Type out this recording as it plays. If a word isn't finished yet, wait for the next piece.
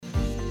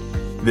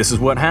This is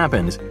what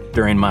happened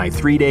during my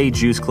 3-day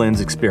juice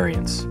cleanse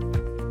experience.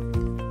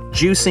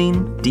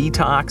 Juicing,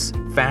 detox,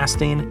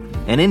 fasting,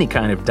 and any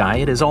kind of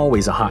diet is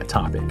always a hot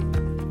topic.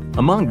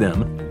 Among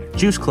them,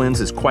 juice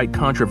cleanse is quite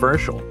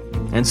controversial,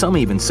 and some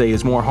even say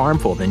is more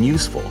harmful than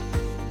useful.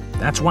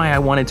 That's why I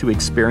wanted to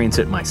experience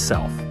it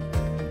myself.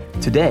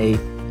 Today,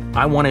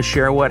 I want to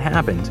share what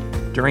happened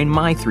during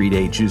my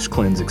 3-day juice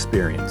cleanse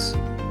experience.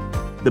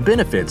 The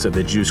benefits of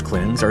the juice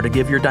cleanse are to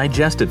give your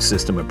digestive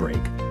system a break,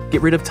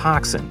 get rid of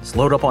toxins,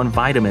 load up on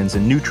vitamins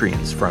and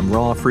nutrients from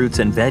raw fruits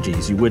and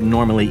veggies you wouldn't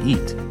normally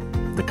eat.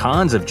 The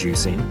cons of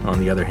juicing, on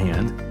the other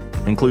hand,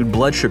 include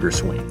blood sugar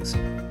swings,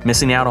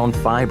 missing out on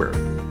fiber,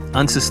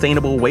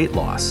 unsustainable weight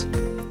loss,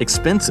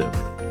 expensive,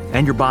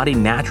 and your body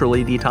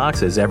naturally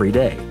detoxes every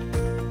day.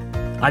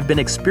 I've been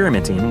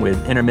experimenting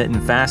with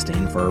intermittent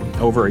fasting for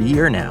over a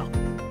year now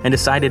and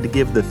decided to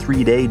give the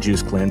 3-day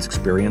juice cleanse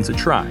experience a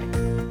try.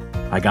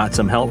 I got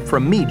some help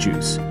from Me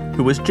Juice,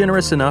 who was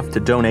generous enough to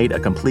donate a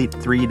complete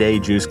 3-day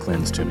juice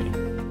cleanse to me.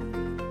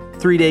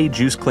 3-day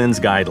juice cleanse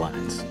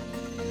guidelines.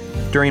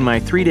 During my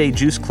 3-day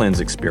juice cleanse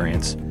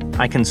experience,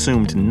 I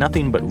consumed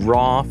nothing but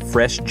raw,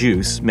 fresh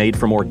juice made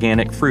from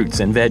organic fruits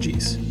and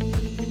veggies.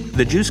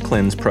 The juice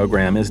cleanse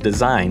program is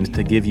designed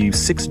to give you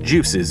 6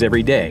 juices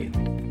every day.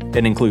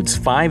 It includes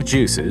 5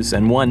 juices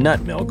and 1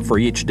 nut milk for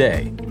each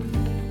day.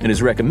 It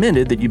is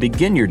recommended that you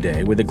begin your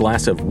day with a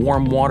glass of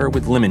warm water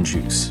with lemon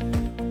juice.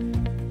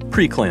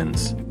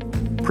 Pre-cleanse.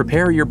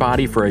 Prepare your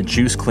body for a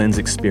juice cleanse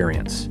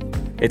experience.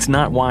 It's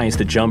not wise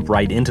to jump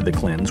right into the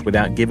cleanse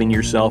without giving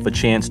yourself a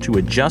chance to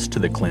adjust to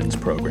the cleanse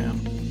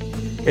program.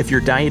 If your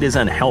diet is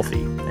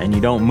unhealthy and you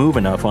don't move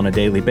enough on a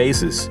daily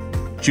basis,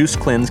 juice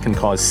cleanse can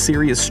cause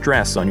serious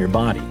stress on your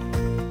body.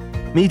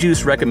 Me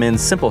Juice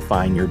recommends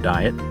simplifying your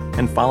diet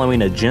and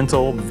following a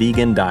gentle,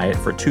 vegan diet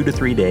for 2 to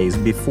 3 days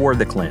before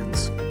the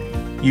cleanse.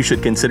 You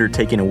should consider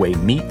taking away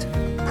meat,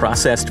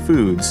 processed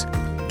foods,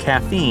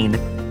 caffeine,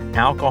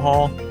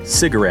 alcohol,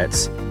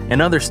 cigarettes,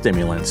 and other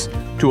stimulants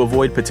to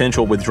avoid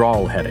potential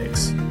withdrawal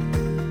headaches.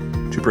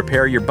 To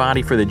prepare your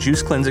body for the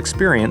juice cleanse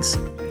experience,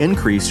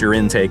 increase your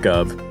intake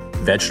of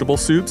vegetable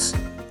soups,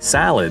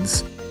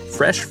 salads,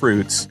 fresh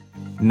fruits,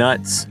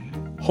 nuts,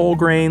 whole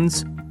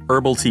grains,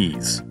 herbal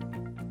teas.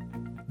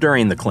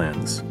 During the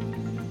cleanse.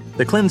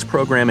 The cleanse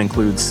program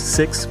includes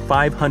 6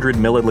 500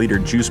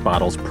 milliliter juice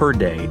bottles per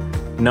day,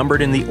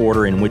 numbered in the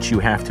order in which you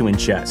have to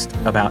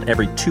ingest, about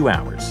every 2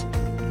 hours.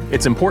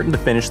 It's important to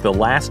finish the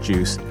last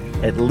juice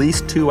at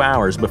least 2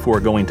 hours before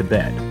going to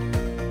bed.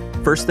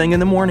 First thing in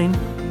the morning,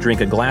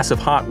 drink a glass of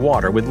hot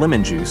water with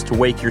lemon juice to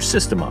wake your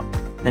system up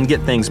and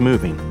get things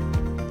moving.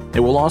 It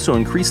will also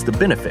increase the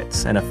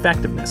benefits and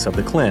effectiveness of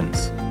the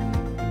cleanse.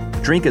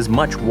 Drink as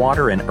much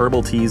water and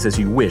herbal teas as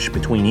you wish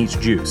between each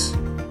juice.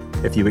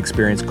 If you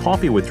experience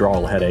coffee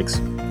withdrawal headaches,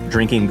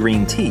 drinking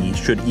green tea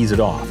should ease it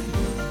off.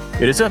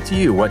 It is up to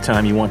you what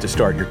time you want to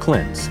start your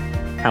cleanse.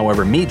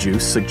 However, Me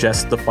Juice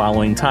suggests the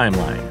following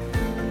timeline.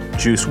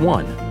 Juice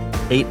 1,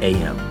 8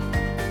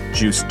 a.m.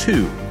 Juice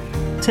 2,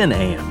 10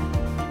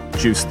 a.m.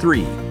 Juice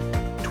 3,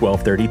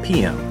 12:30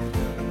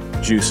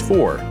 p.m. Juice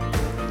 4,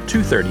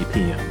 2:30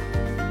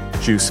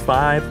 p.m. Juice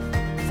 5,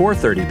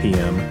 4:30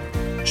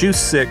 p.m. Juice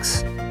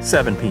 6,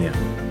 7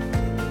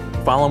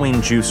 p.m.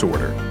 Following juice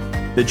order.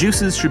 The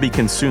juices should be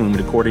consumed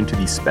according to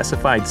the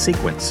specified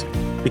sequence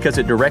because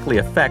it directly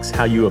affects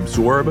how you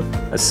absorb,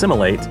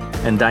 assimilate,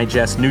 and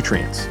digest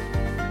nutrients.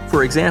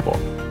 For example,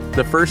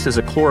 the first is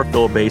a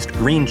chlorophyll-based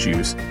green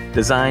juice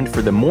designed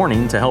for the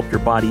morning to help your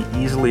body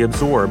easily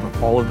absorb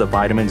all of the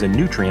vitamins and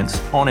nutrients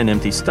on an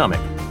empty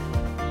stomach.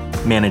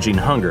 Managing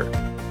hunger.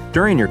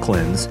 During your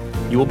cleanse,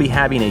 you will be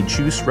having a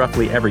juice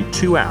roughly every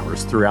 2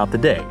 hours throughout the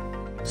day,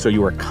 so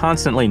you are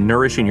constantly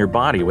nourishing your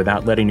body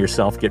without letting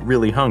yourself get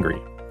really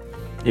hungry.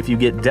 If you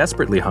get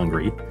desperately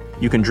hungry,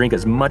 you can drink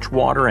as much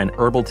water and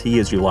herbal tea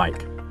as you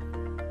like.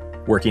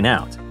 Working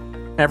out.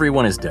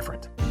 Everyone is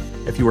different.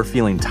 If you are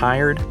feeling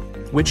tired,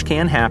 which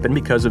can happen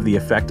because of the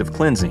effect of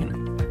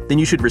cleansing, then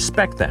you should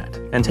respect that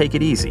and take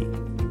it easy.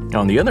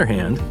 On the other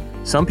hand,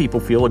 some people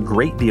feel a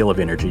great deal of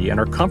energy and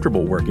are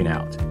comfortable working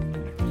out.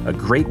 A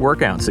great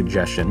workout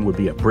suggestion would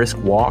be a brisk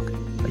walk,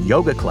 a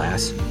yoga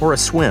class, or a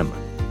swim.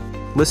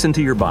 Listen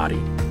to your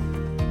body.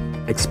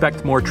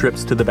 Expect more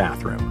trips to the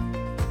bathroom.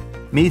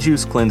 Me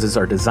Juice cleanses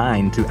are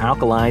designed to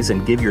alkalize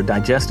and give your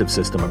digestive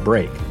system a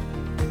break.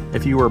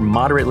 If you are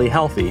moderately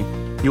healthy,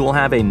 you will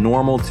have a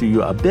normal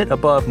to a bit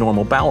above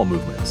normal bowel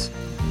movements.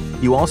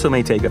 You also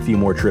may take a few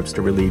more trips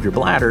to relieve your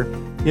bladder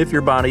if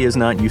your body is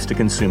not used to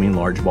consuming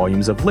large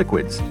volumes of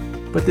liquids,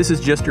 but this is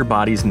just your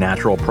body's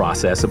natural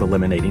process of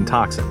eliminating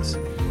toxins.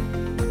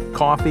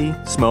 Coffee,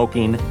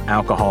 smoking,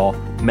 alcohol,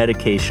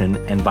 medication,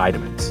 and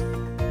vitamins.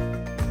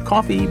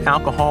 Coffee,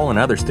 alcohol, and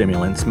other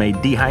stimulants may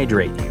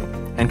dehydrate you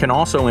and can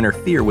also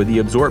interfere with the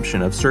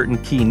absorption of certain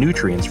key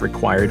nutrients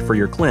required for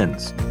your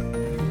cleanse.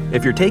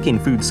 If you're taking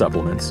food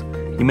supplements,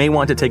 you may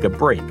want to take a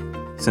break,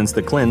 since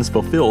the cleanse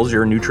fulfills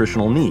your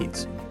nutritional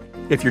needs.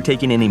 If you're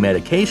taking any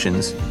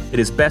medications, it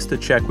is best to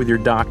check with your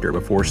doctor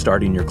before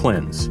starting your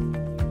cleanse.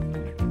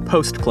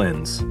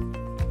 Post-cleanse.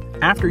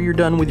 After you're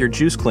done with your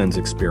juice cleanse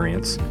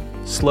experience,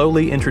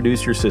 slowly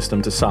introduce your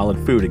system to solid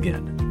food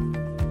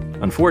again.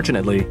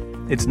 Unfortunately,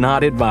 it's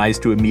not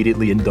advised to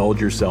immediately indulge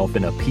yourself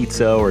in a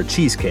pizza or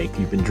cheesecake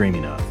you've been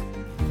dreaming of.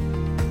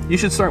 You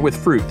should start with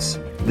fruits,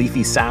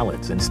 leafy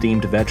salads, and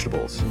steamed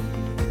vegetables.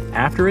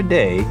 After a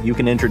day, you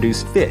can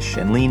introduce fish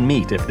and lean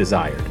meat if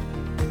desired.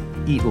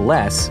 Eat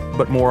less,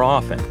 but more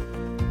often.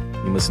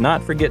 You must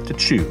not forget to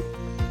chew.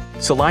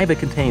 Saliva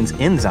contains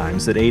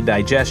enzymes that aid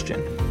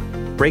digestion.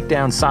 Break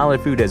down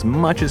solid food as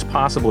much as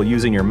possible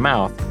using your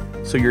mouth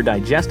so your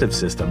digestive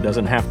system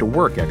doesn't have to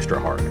work extra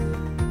hard.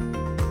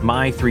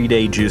 My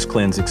 3-day juice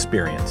cleanse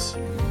experience.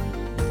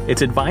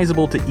 It's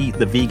advisable to eat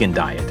the vegan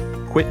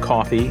diet, quit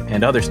coffee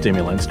and other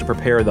stimulants to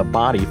prepare the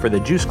body for the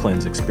juice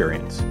cleanse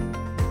experience.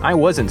 I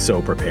wasn't so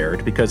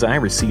prepared because I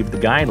received the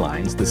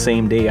guidelines the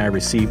same day I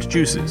received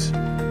juices.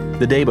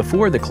 The day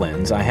before the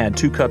cleanse, I had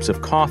 2 cups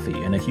of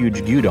coffee and a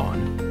huge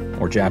gyudon,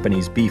 or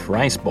Japanese beef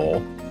rice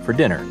bowl, for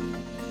dinner.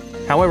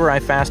 However, I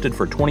fasted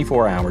for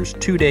 24 hours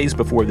 2 days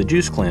before the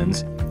juice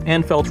cleanse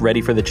and felt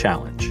ready for the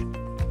challenge.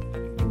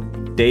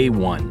 Day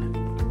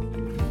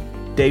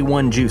 1. Day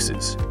 1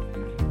 juices.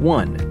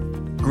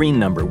 1. Green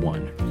number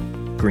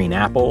 1. Green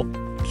apple,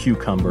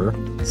 cucumber,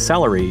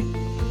 celery,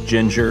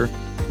 ginger,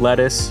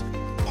 lettuce,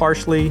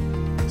 parsley,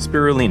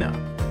 spirulina.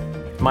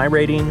 My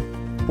rating,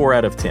 4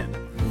 out of 10.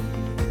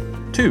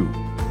 2.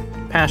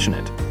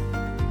 Passionate.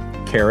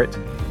 Carrot,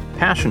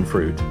 passion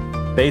fruit,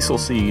 basil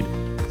seed,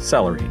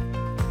 celery.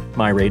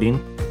 My rating,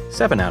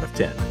 7 out of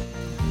 10.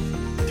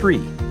 3.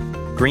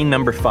 Green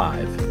number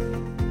 5.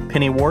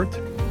 Pennywort,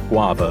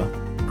 guava,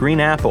 green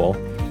apple,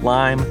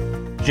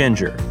 lime,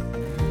 ginger.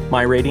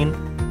 My rating,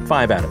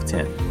 5 out of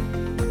 10.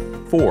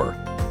 4.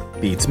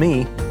 Beats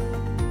me.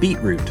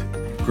 Beetroot,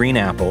 green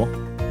apple,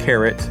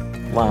 carrot,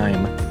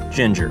 lime,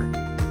 ginger.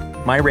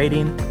 My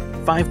rating,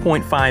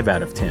 5.5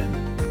 out of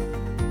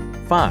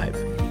 10. 5.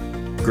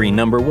 Green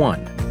number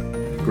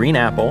 1. Green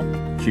apple,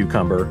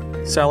 cucumber,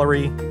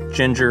 celery,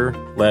 ginger,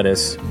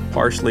 lettuce,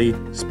 parsley,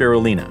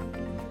 spirulina.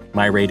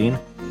 My rating,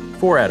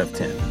 4 out of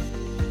 10.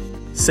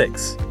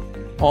 6.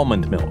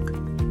 Almond milk.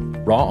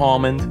 Raw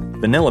almond,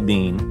 vanilla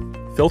bean,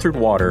 filtered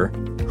water,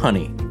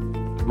 honey.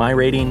 My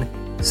rating,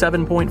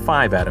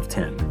 7.5 out of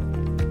 10.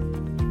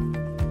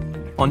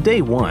 On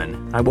day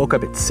 1, I woke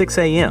up at 6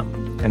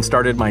 a.m. and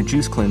started my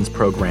juice cleanse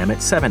program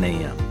at 7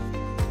 a.m.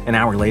 An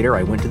hour later,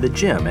 I went to the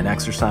gym and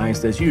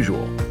exercised as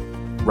usual.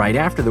 Right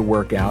after the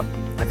workout,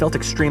 I felt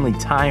extremely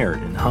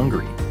tired and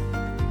hungry.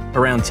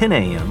 Around 10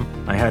 a.m.,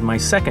 I had my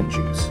second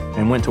juice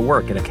and went to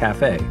work at a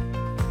cafe.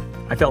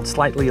 I felt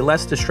slightly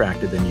less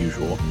distracted than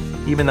usual,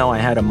 even though I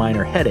had a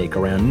minor headache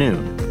around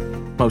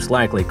noon, most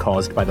likely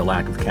caused by the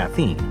lack of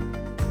caffeine.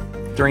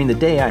 During the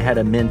day, I had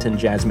a mint and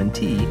jasmine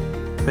tea,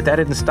 but that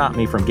didn't stop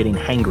me from getting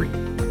hangry.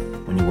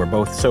 When you are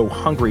both so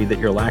hungry that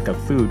your lack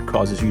of food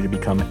causes you to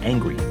become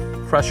angry,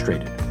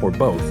 frustrated, or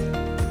both,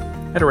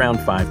 at around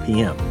 5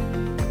 p.m.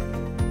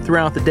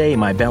 Throughout the day,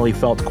 my belly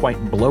felt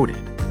quite bloated,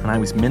 and I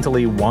was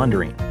mentally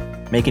wandering,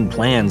 making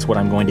plans what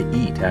I'm going to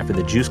eat after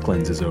the juice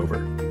cleanse is over.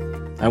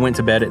 I went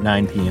to bed at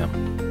 9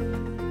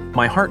 p.m.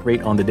 My heart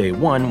rate on the day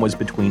 1 was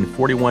between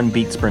 41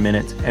 beats per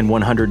minute and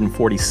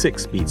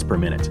 146 beats per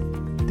minute,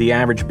 the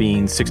average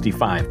being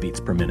 65 beats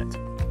per minute.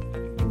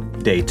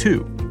 Day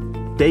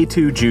 2. Day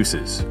 2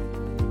 juices.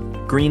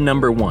 Green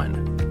number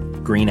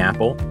 1. Green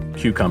apple,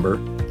 cucumber,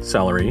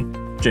 celery,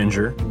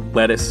 ginger,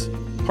 lettuce,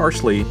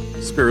 parsley,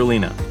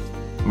 spirulina.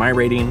 My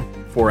rating,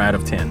 4 out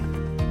of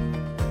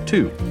 10.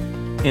 2.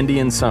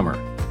 Indian summer.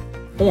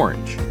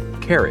 Orange,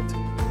 carrot,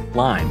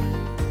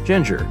 lime,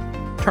 ginger,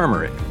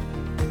 turmeric.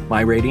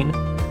 My rating,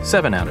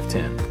 7 out of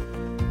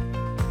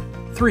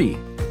 10. 3.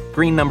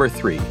 Green number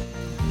 3.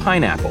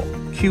 Pineapple,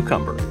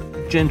 cucumber,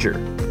 ginger,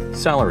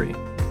 celery,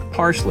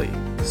 parsley,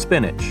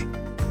 spinach.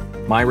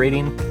 My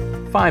rating,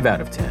 5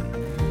 out of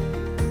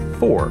 10.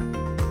 4.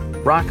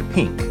 Rock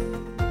pink.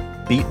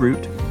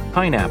 Beetroot,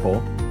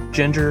 pineapple,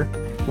 ginger,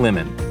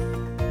 lemon.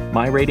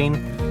 My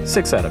rating,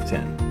 6 out of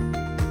 10.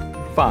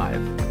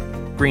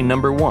 5. Green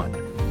number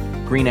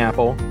 1. Green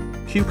apple,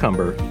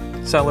 cucumber,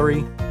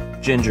 celery,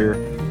 ginger,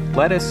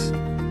 lettuce,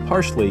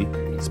 parsley,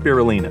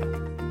 spirulina.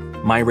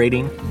 My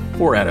rating,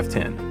 4 out of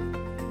 10.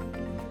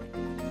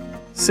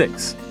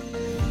 6.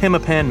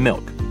 Hemapan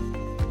milk.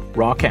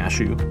 Raw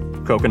cashew,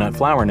 coconut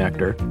flower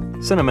nectar,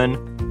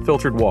 cinnamon,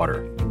 filtered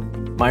water.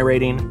 My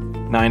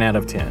rating, 9 out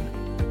of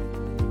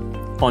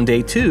 10. On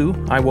day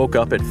 2, I woke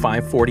up at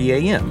 5:40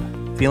 a.m.,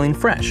 feeling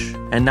fresh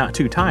and not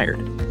too tired,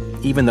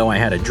 even though I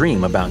had a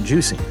dream about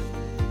juicing.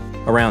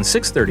 Around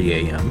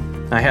 6:30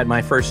 a.m., I had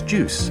my first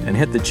juice and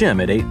hit the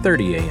gym at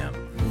 8:30 a.m.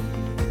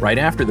 Right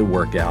after the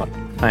workout,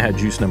 I had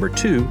juice number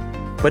 2,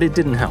 but it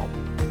didn't help.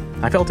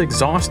 I felt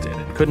exhausted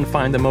and couldn't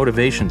find the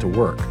motivation to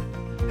work.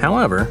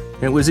 However,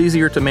 it was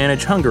easier to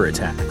manage hunger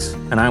attacks,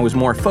 and I was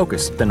more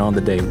focused than on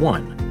the day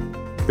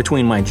 1.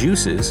 Between my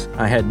juices,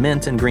 I had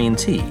mint and green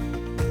tea.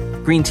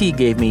 Green tea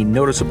gave me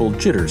noticeable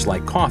jitters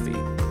like coffee.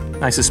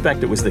 I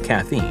suspect it was the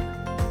caffeine.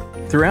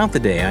 Throughout the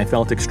day, I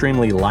felt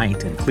extremely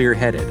light and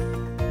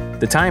clear-headed.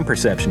 The time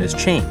perception has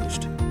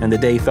changed. and the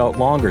day felt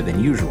longer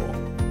than usual.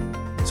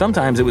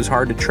 Sometimes it was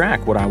hard to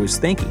track what I was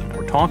thinking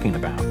or talking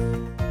about.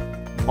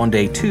 On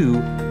day 2,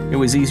 it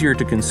was easier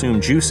to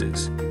consume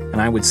juices,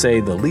 and I would say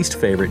the least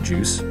favorite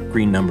juice,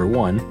 green number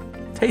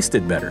 1,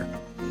 tasted better.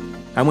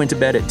 I went to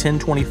bed at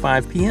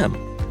 10:25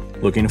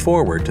 p.m., looking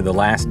forward to the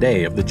last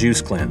day of the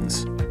juice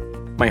cleanse.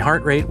 My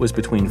heart rate was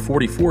between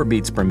 44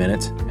 beats per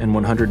minute and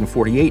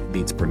 148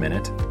 beats per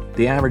minute,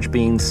 the average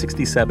being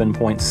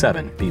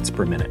 67.7 beats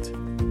per minute.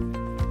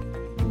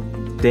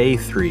 Day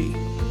 3.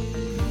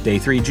 Day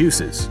 3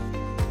 juices.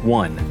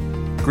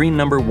 1. Green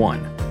number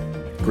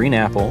 1. Green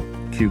apple,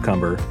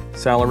 cucumber,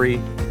 celery,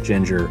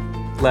 ginger,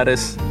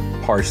 lettuce,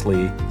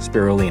 parsley,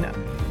 spirulina.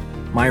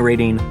 My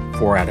rating,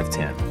 4 out of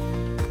 10.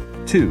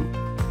 2.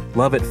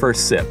 Love at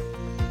first sip.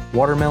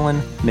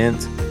 Watermelon,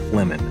 mint,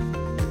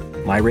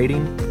 lemon. My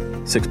rating,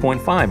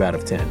 6.5 out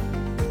of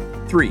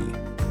 10. 3.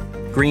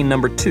 Green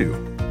number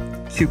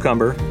 2.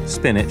 Cucumber,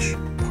 spinach,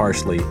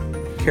 parsley,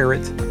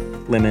 carrot,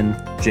 lemon,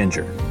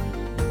 ginger.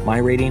 My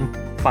rating,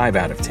 5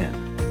 out of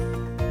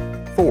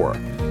 10. 4.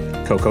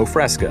 Cocoa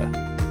fresca.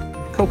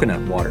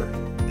 Coconut water,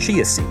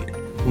 chia seed,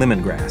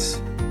 lemongrass.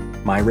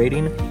 My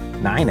rating,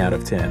 9 out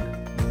of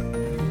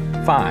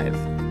 10.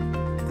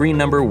 5. Green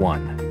number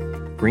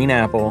 1. Green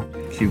apple,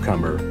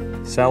 cucumber,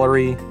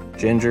 celery,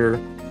 ginger,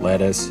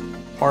 lettuce,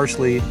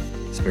 parsley,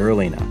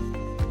 spirulina.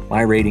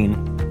 My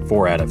rating,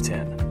 4 out of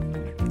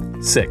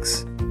 10.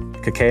 6.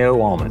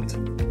 Cacao almond.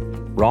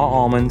 Raw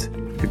almond,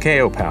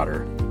 cacao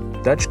powder,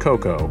 Dutch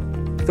cocoa,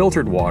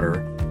 filtered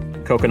water,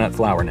 coconut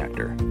flower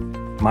nectar.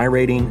 My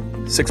rating,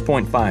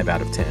 6.5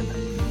 out of 10.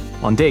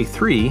 On day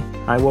 3,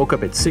 I woke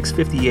up at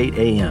 6:58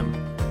 a.m.,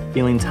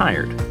 feeling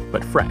tired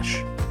but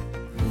fresh.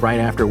 Right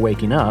after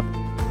waking up,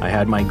 I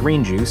had my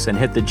green juice and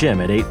hit the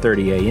gym at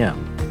 8:30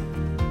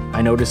 a.m.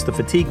 I noticed the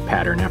fatigue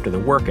pattern after the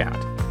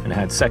workout and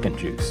had second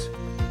juice.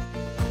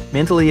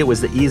 Mentally, it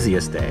was the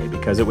easiest day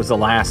because it was the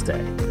last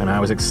day, and I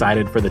was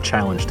excited for the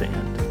challenge to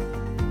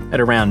end. At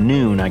around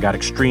noon, I got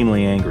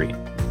extremely angry.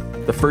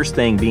 The first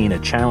thing being a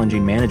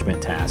challenging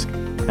management task,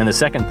 and the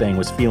second thing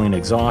was feeling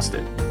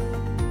exhausted.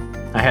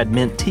 I had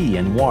mint tea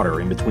and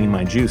water in between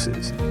my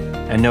juices,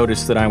 and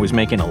noticed that I was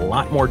making a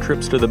lot more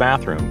trips to the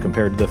bathroom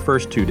compared to the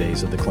first 2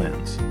 days of the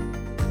cleanse.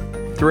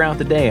 Throughout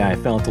the day, I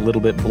felt a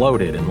little bit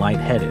bloated and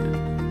lightheaded,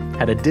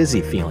 had a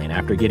dizzy feeling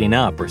after getting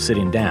up or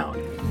sitting down.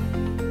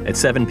 At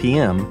 7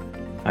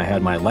 p.m., I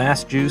had my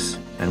last juice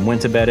and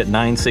went to bed at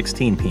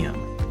 9:16 p.m.,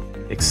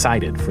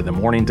 excited for the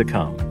morning to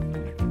come.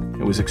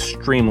 It was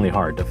extremely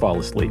hard to fall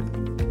asleep.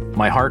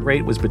 My heart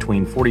rate was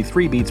between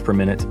 43 beats per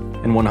minute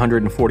and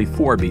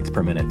 144 beats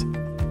per minute,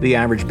 the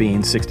average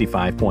being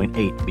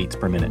 65.8 beats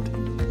per minute.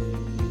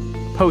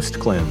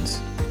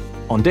 Post-cleanse.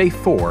 On day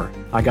 4,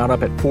 I got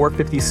up at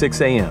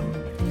 4:56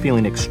 a.m.,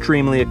 feeling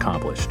extremely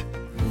accomplished.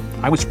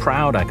 I was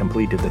proud I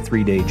completed the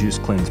 3-day juice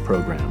cleanse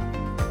program.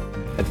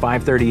 At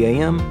 5:30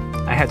 a.m.,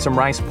 I had some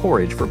rice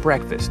porridge for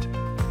breakfast,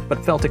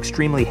 but felt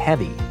extremely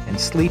heavy and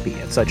sleepy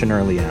at such an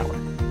early hour.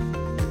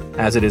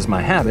 As it is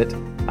my habit,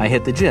 I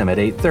hit the gym at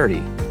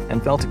 8:30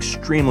 and felt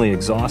extremely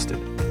exhausted.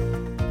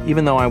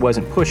 Even though I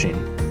wasn't pushing,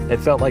 it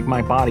felt like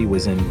my body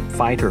was in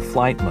fight or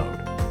flight mode.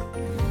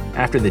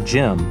 After the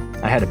gym,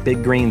 I had a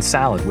big green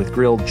salad with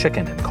grilled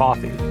chicken and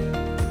coffee.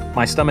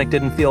 My stomach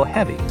didn't feel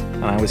heavy,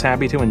 and I was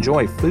happy to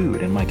enjoy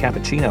food and my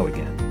cappuccino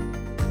again.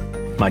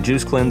 My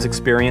juice cleanse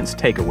experience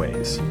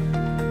takeaways.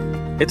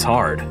 It's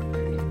hard,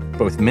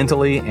 both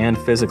mentally and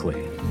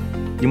physically.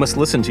 You must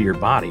listen to your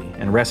body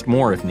and rest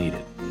more if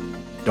needed.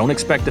 Don't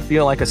expect to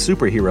feel like a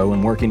superhero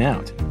when working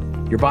out.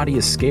 Your body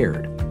is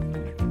scared.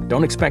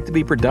 Don't expect to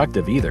be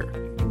productive either.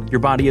 Your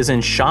body is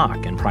in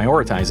shock and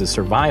prioritizes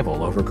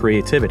survival over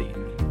creativity.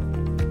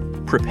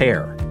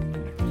 Prepare.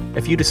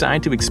 If you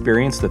decide to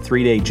experience the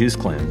 3-day juice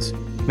cleanse,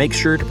 make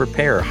sure to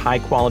prepare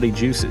high-quality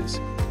juices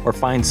or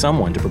find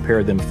someone to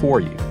prepare them for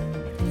you.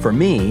 For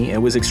me,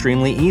 it was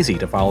extremely easy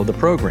to follow the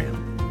program,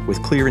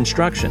 with clear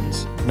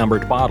instructions,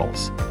 numbered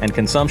bottles, and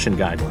consumption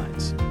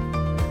guidelines.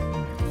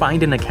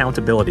 Find an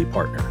accountability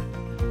partner.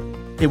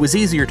 It was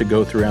easier to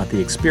go throughout the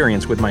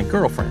experience with my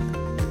girlfriend,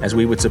 as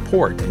we would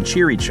support and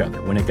cheer each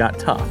other when it got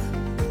tough.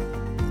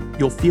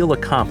 You'll feel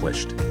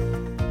accomplished.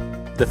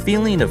 The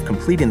feeling of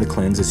completing the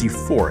cleanse is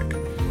euphoric.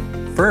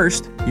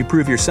 First, you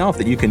prove yourself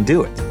that you can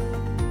do it.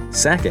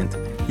 Second,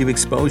 you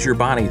expose your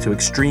body to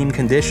extreme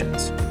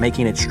conditions,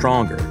 making it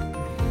stronger.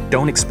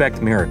 Don't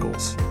expect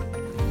miracles.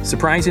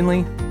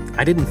 Surprisingly,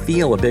 I didn't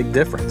feel a big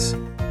difference.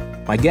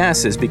 My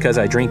guess is because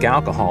I drink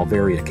alcohol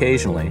very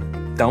occasionally,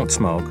 don't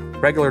smoke,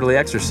 regularly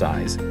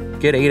exercise,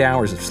 get 8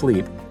 hours of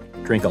sleep,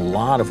 drink a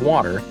lot of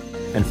water,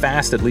 and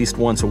fast at least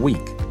once a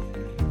week.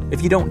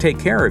 If you don't take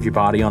care of your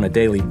body on a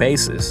daily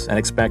basis and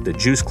expect a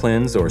juice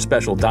cleanse or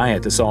special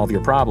diet to solve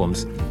your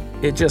problems,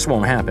 it just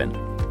won't happen.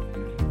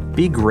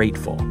 Be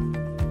grateful.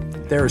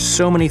 There are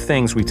so many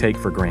things we take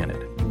for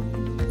granted.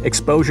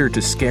 Exposure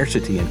to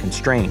scarcity and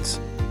constraints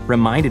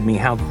reminded me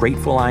how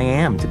grateful I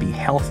am to be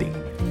healthy,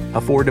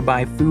 afford to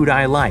buy food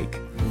I like,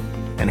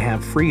 and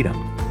have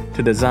freedom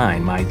to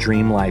design my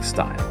dream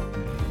lifestyle.